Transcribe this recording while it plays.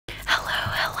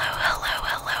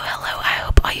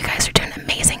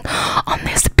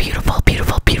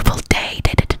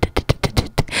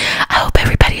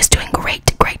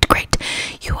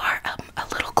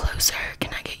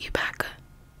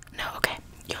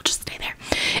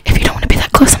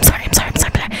close. I'm sorry.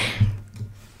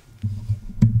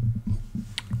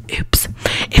 Oops.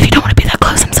 If you don't want to be that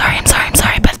close, I'm sorry.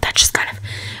 But that's just kind of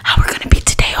how we're gonna be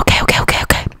today. Okay.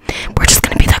 We're just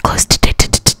gonna be that close today.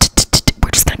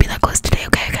 We're just gonna be that close today.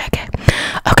 Okay.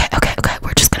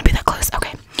 We're just gonna be that close.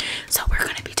 Okay. So we're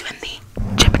gonna be doing the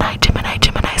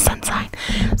Gemini sun sign.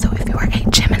 So if you are a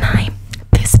Gemini,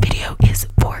 this video is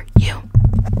for you.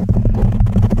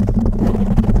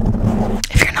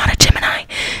 If you're not a Gemini,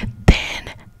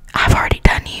 then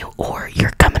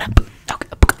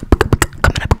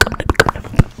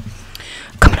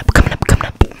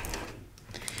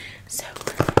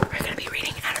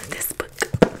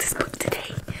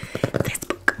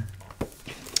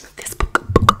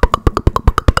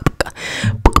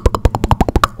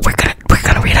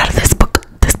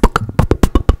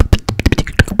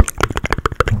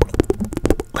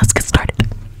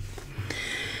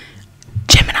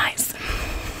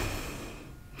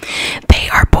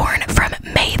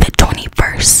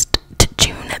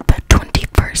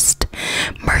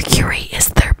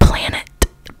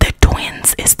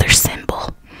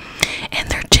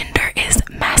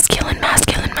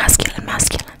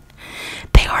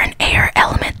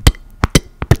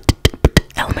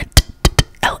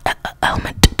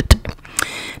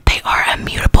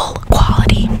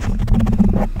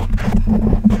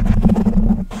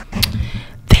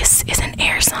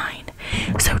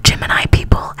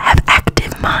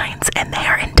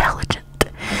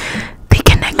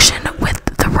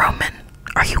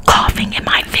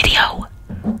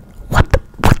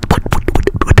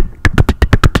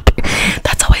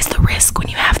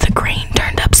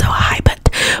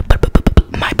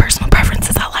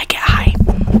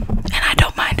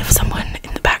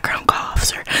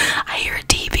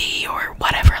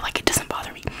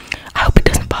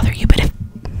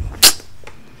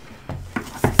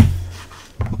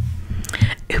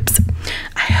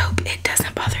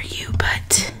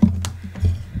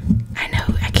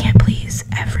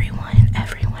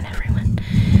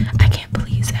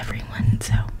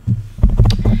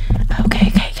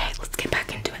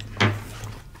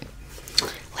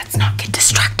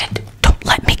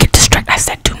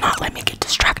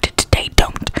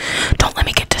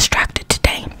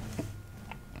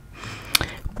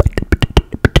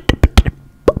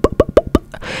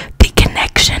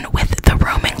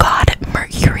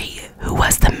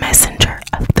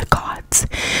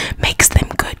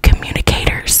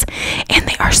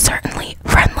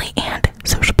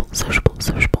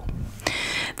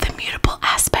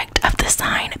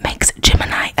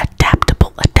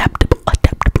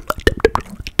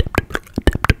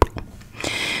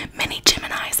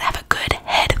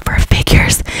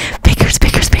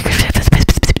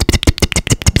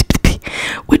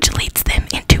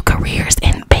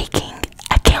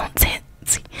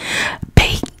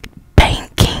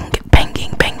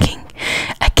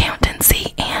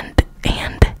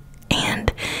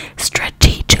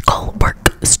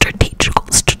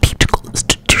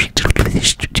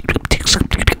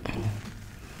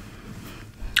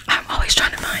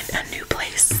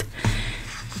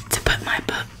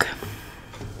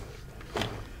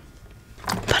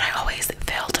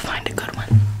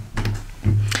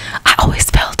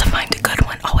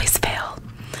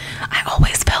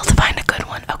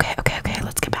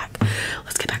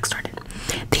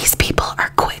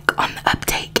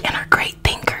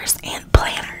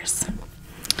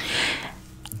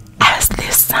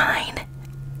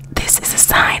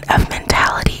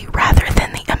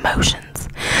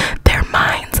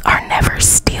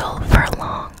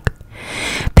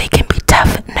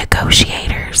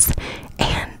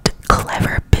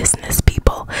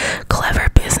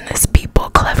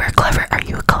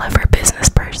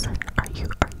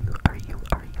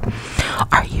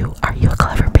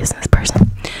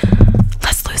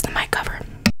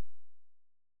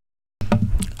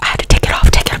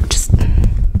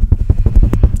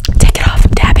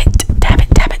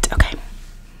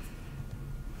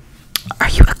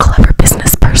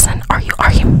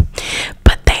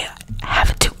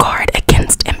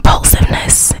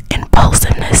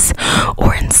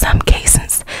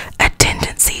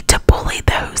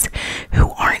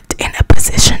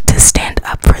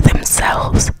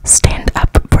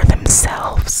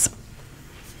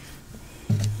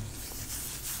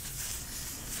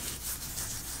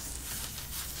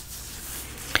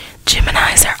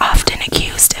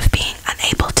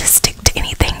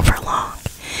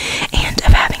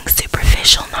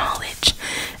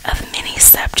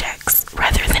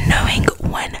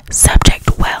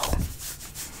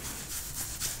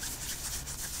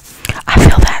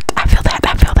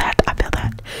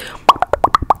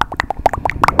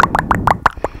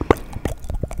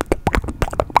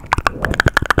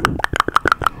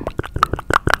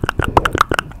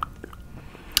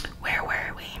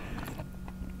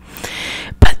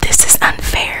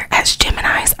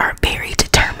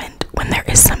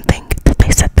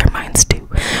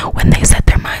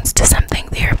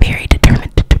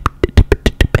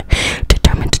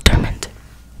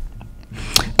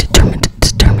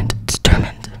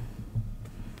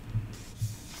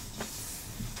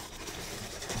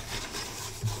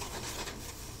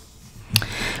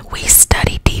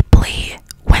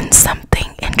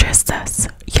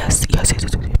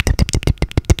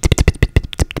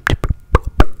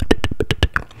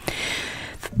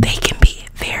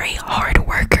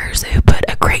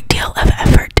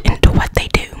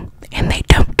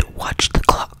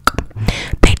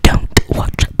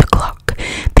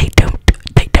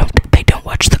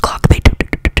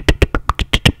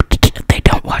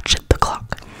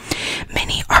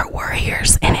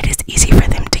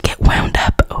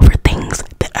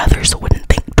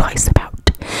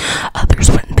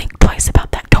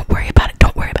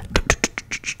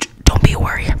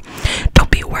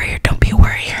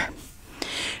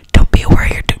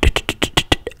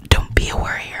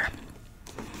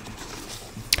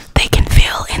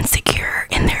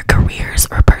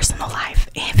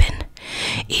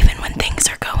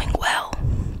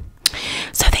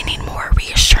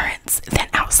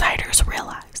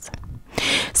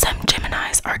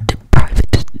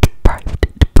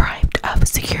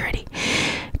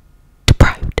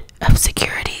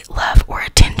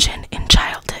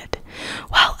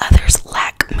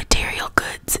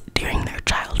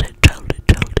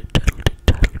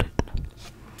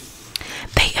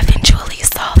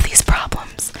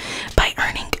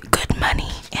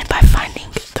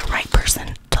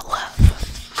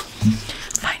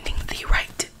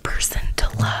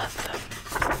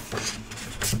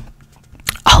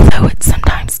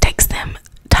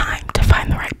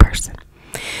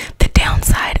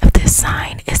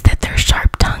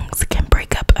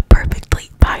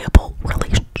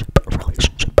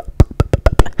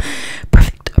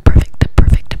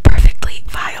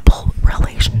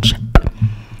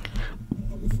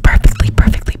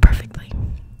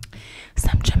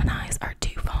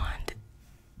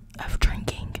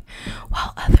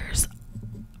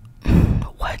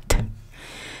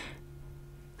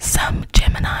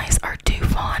Geminis are too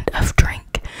fond of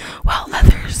drink, while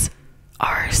others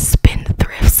are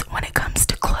spendthrifts when it comes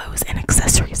to clothes and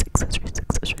accessories.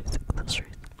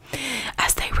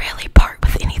 As they rarely part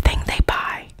with anything they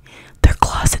buy, their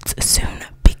closets soon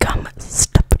become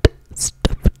stuffed.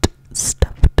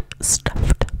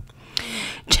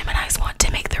 Geminis want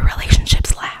to make their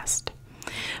relationships last,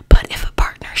 but if a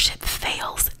partnership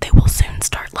fails, they will soon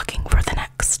start looking for the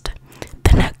next.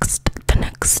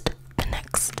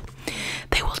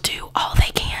 They will do all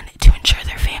they can to ensure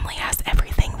their family has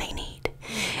everything they need,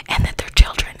 and that their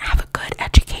children have a good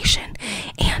education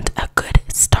and a good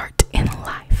start in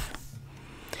life.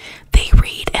 They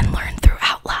read and learn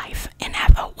throughout life and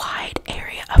have a wide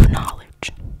area of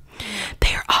knowledge.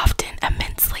 They are often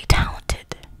immensely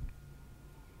talented.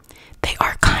 They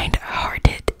are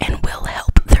kind-hearted and will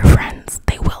help their friends.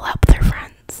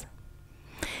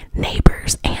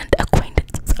 Neighbors and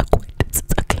acquaintances.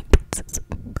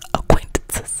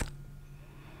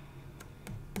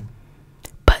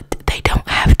 But they don't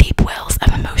have deep wells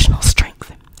of emotional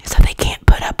strength, so they can't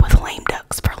put up with lame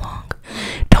ducks for long.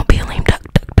 Don't be a lame duck.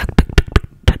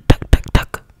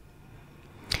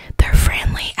 Their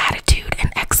friendly attitude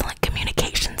and excellent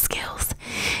communication skills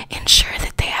ensure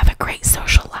that they have a great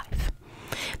social life.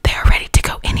 They are ready to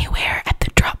go anywhere at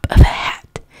the drop of a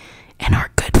hat and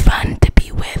are good fun to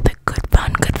be with.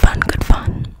 Good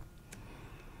fun.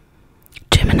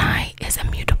 Gemini is a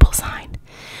mutable sign,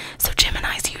 so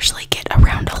Geminis usually get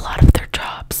around a lot of their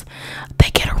jobs. They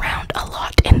get around a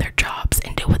lot in their jobs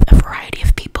and deal with a variety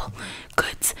of people,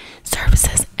 goods,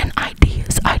 services, and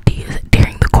ideas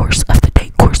during the course of the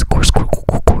day.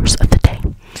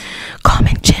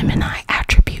 Common Gemini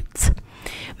attributes.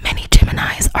 Many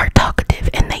Geminis are talkative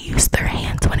and they use their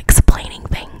hands when explaining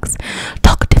things.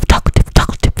 Talkative.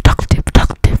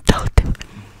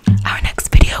 Our next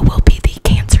video will be the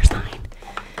Cancer sign.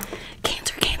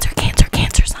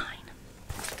 Cancer sign.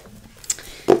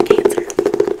 Cancer.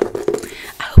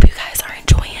 I hope you guys are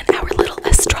enjoying our little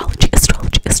astrology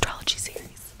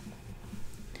series.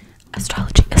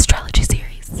 Astrology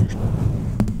series.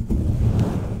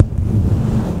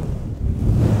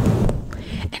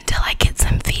 Until I get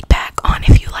some feedback on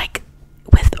if you like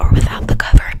with or without the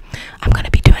cover, I'm going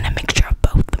to be doing a mixture of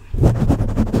both.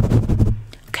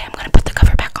 Okay, I'm going to put the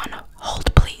cover back on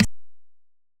hold, please.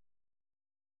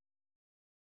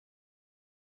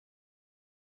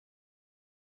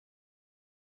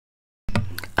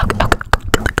 Okay.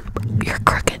 You're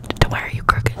crooked. Why are you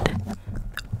crooked?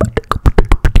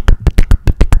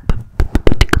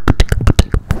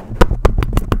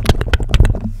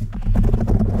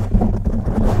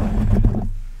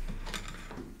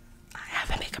 I have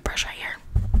a makeup brush right here.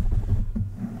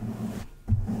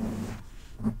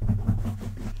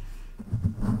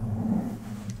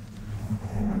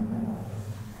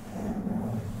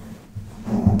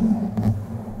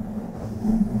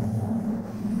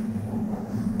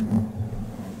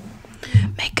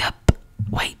 Makeup.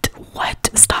 Wait, what?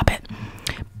 Stop it.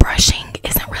 Brushing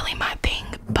isn't really my thing,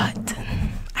 but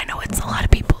I know it's a lot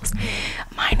of people's.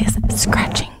 Mine is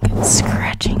scratching,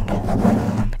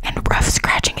 and rough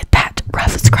scratching at that.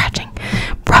 Rough scratching.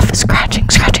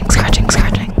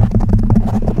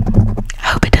 I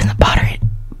hope it doesn't bother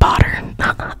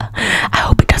I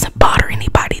hope it doesn't bother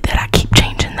anybody that I keep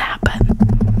changing that, but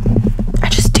I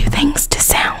just do things to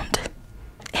sound.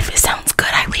 If it sounds good,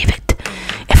 I leave it.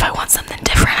 If I want something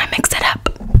different, I mix it up.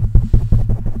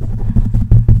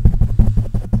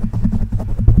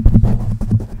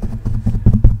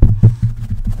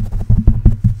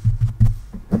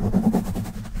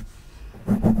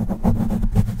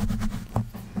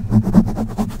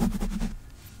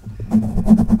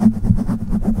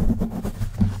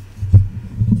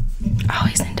 I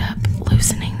always end up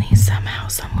loosening these somehow,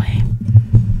 some way.